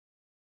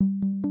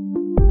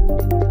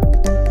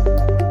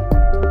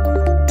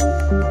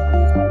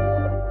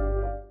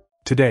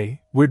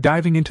Today, we're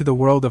diving into the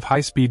world of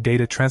high-speed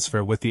data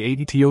transfer with the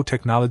ATTO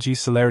technology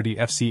Celerity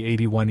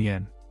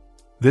FC-81EN.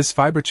 This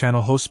fiber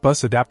channel host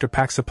bus adapter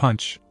packs a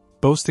punch,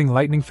 boasting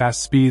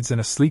lightning-fast speeds and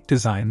a sleek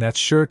design that's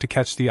sure to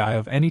catch the eye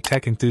of any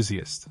tech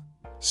enthusiast.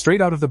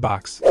 Straight out of the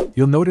box,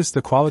 you'll notice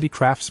the quality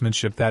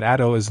craftsmanship that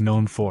ATTO is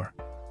known for.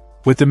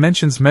 With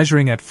dimensions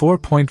measuring at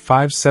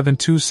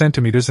 4.572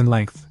 centimeters in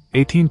length,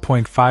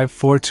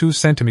 18.542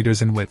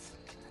 centimeters in width,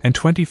 and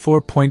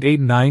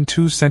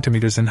 24.892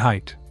 centimeters in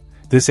height,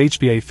 this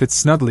HBA fits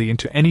snugly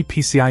into any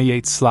PCIe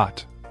 8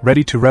 slot,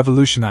 ready to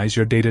revolutionize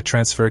your data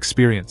transfer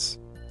experience.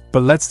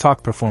 But let's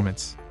talk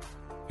performance.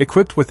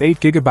 Equipped with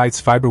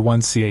 8GB Fibre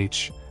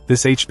 1ch,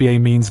 this HBA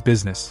means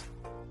business.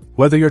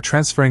 Whether you're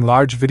transferring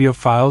large video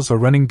files or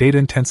running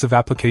data-intensive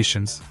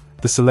applications,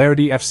 the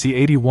Celerity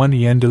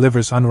FC-81EN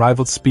delivers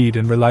unrivaled speed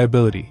and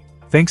reliability,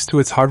 thanks to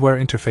its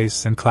hardware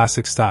interface and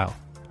classic style.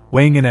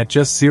 Weighing in at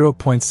just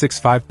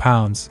 0.65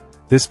 pounds,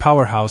 this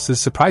powerhouse is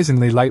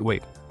surprisingly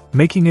lightweight,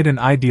 making it an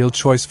ideal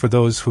choice for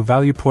those who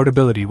value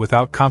portability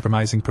without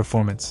compromising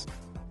performance.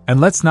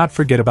 And let's not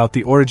forget about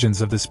the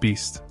origins of this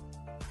beast.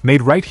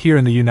 Made right here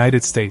in the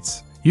United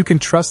States, you can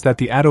trust that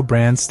the ATTO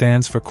brand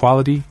stands for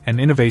quality and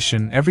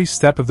innovation every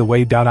step of the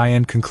way.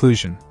 In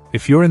conclusion,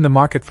 if you're in the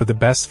market for the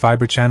best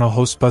fiber channel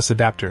host bus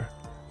adapter,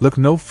 look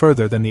no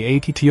further than the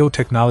ATTO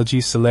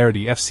technology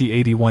Celerity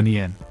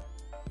FC-81EN.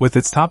 With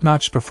its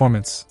top-notch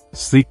performance,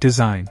 sleek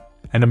design,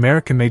 and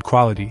American-made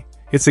quality,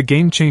 it's a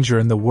game-changer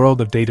in the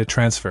world of data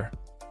transfer.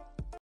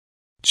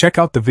 Check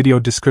out the video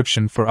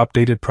description for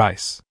updated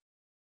price.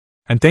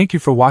 And thank you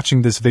for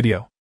watching this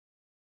video.